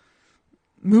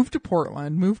 Move to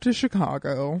Portland. Move to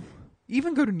Chicago.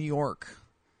 Even go to New York.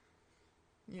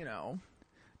 You know,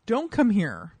 don't come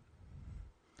here.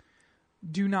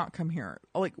 Do not come here.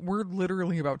 Like, we're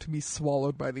literally about to be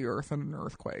swallowed by the earth in an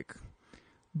earthquake.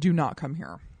 Do not come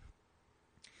here.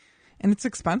 And it's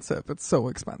expensive. It's so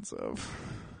expensive.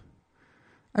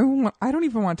 I don't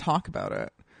even want to talk about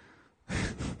it.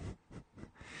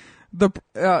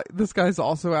 This guy's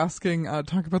also asking,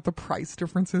 talk about the price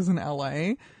differences in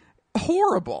LA.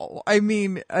 Horrible. I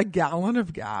mean, a gallon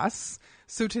of gas.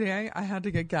 So today I had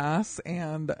to get gas,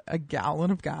 and a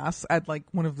gallon of gas at like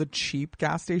one of the cheap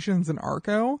gas stations in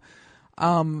Arco,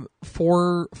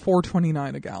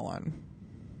 $4.29 a gallon.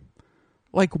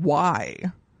 Like,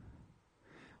 why?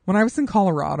 When I was in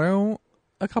Colorado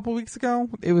a couple weeks ago,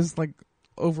 it was like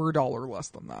over $1 less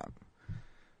than that.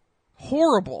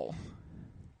 Horrible.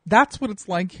 That's what it's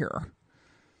like here.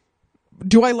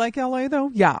 Do I like LA though?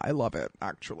 Yeah, I love it,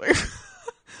 actually.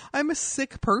 I'm a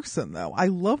sick person though. I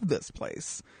love this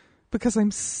place because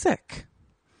I'm sick.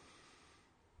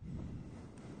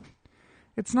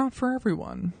 It's not for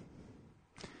everyone.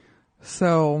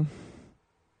 So,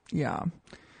 yeah.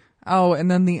 Oh, and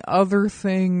then the other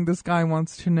thing this guy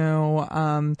wants to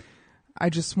know, I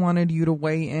just wanted you to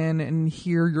weigh in and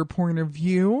hear your point of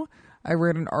view. I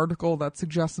read an article that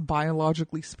suggests,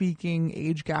 biologically speaking,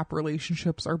 age gap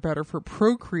relationships are better for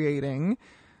procreating.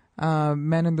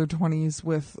 Men in their 20s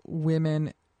with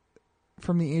women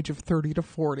from the age of 30 to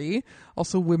 40.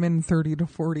 Also, women 30 to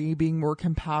 40 being more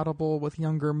compatible with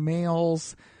younger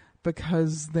males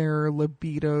because their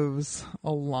libidos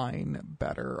align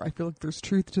better. I feel like there's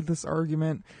truth to this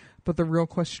argument, but the real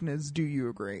question is, do you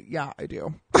agree? Yeah, I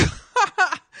do.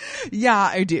 Yeah,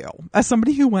 I do. As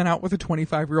somebody who went out with a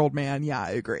 25-year-old man, yeah,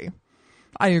 I agree.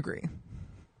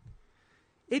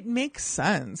 It makes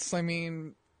sense. I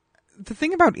mean, the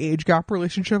thing about age gap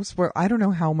relationships, but I don't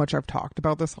know how much I've talked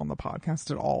about this on the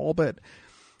podcast at all, but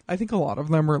I think a lot of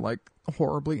them are like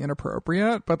horribly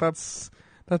inappropriate, but that's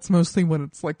mostly when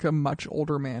it's like a much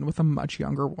older man with a much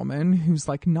younger woman who's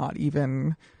like not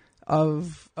even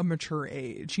of a mature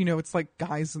age. You know, it's like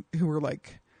guys who are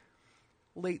like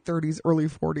late 30s, early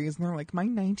 40s, and they're like, my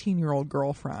 19-year-old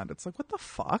girlfriend. It's like, what the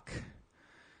fuck?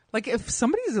 Like, if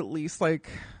somebody's at least like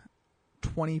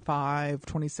 25,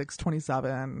 26,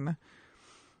 27,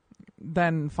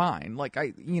 then fine. Like,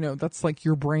 that's like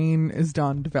your brain is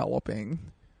done developing.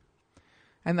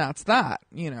 And that's that,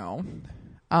 younger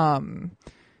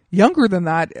than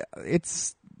that,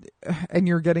 and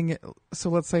you're getting it. So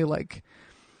let's say like,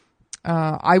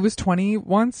 I was 20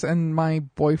 once and my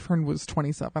boyfriend was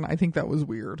 27. I think that was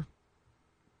weird.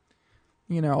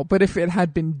 But if it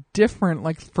had been different,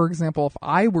 like, for example, if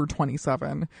I were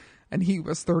 27 and he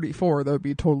was 34, that would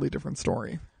be a totally different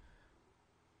story.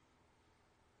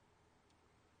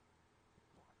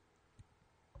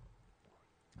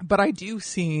 But I do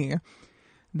see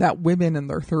that women in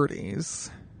their 30s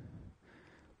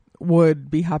would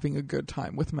be having a good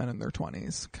time with men in their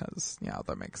 20s because, yeah,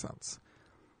 that makes sense.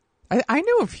 I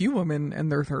know a few women in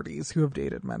their 30s who have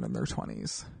dated men in their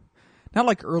 20s. Not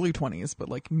like early 20s, but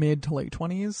like mid to late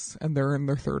 20s, and they're in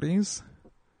their 30s.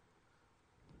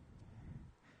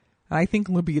 And I think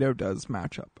libido does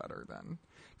match up better then.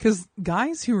 Because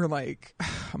guys who are like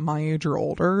my age or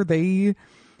older, they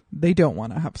don't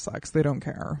want to have sex. They don't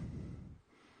care.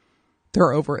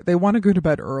 They're over it. They want to go to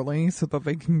bed early so that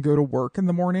they can go to work in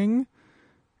the morning.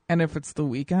 And if it's the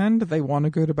weekend, they want to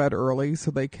go to bed early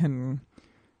so they can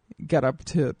get up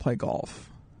to play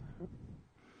golf.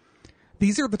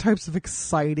 These are the types of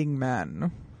exciting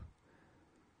men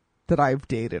that I've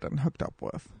dated and hooked up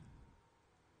with.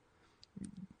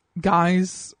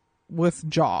 Guys with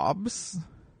jobs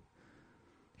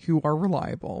who are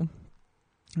reliable.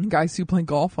 And guys who play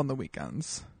golf on the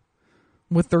weekends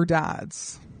with their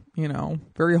dads.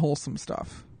 Very wholesome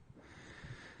stuff.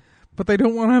 But they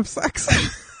don't want to have sex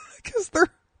because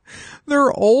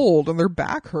they're old and their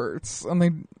back hurts and they,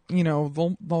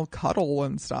 they'll cuddle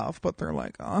and stuff, but they're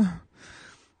like,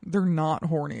 they're not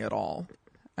horny at all.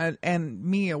 And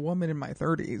me, a woman in my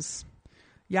 30s,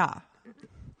 yeah,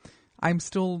 I'm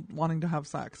still wanting to have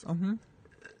sex. And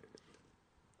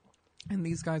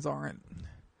these guys aren't.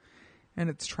 And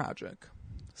it's tragic.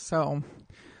 So,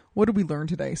 what did we learn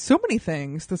today? So many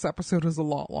things. This episode is a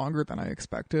lot longer than I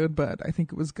expected, but I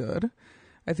think it was good.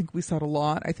 I think we said a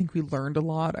lot. I think we learned a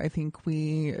lot. I think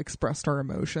we expressed our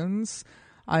emotions.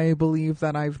 I believe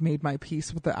that I've made my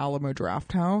peace with the Alamo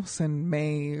Drafthouse and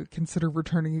may consider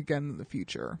returning again in the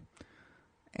future.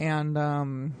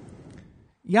 And,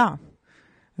 yeah,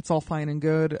 it's all fine and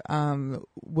good.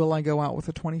 Will I go out with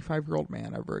a 25-year-old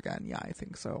man ever again? Yeah, I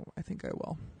think so. I think I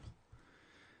will.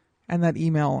 And that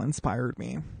email inspired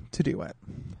me to do it.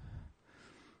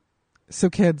 So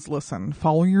kids, listen,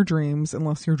 follow your dreams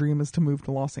unless your dream is to move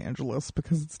to Los Angeles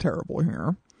because it's terrible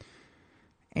here.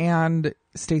 And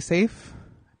stay safe.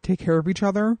 Take care of each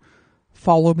other.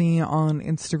 Follow me on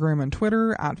Instagram and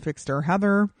Twitter at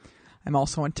FixedAirHeather. I'm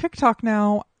also on TikTok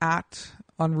now at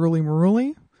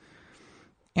UnrulyMaruli.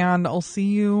 And I'll see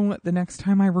you the next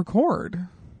time I record.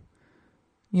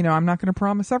 I'm not going to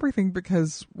promise everything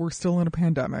because we're still in a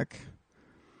pandemic.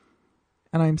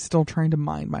 And I'm still trying to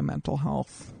mind my mental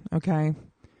health. Okay?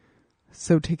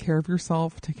 So take care of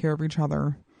yourself. Take care of each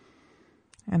other.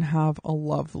 And have a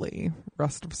lovely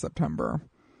rest of September.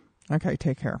 Okay,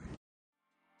 take care.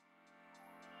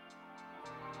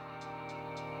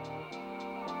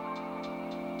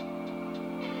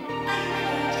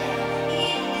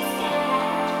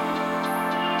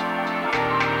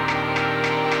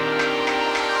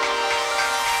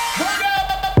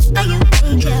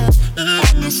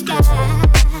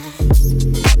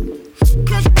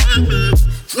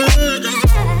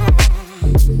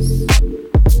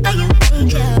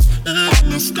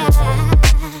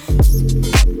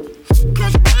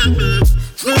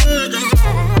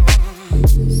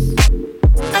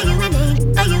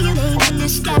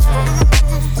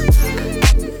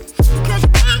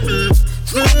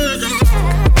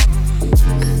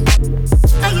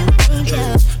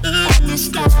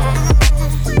 Sky.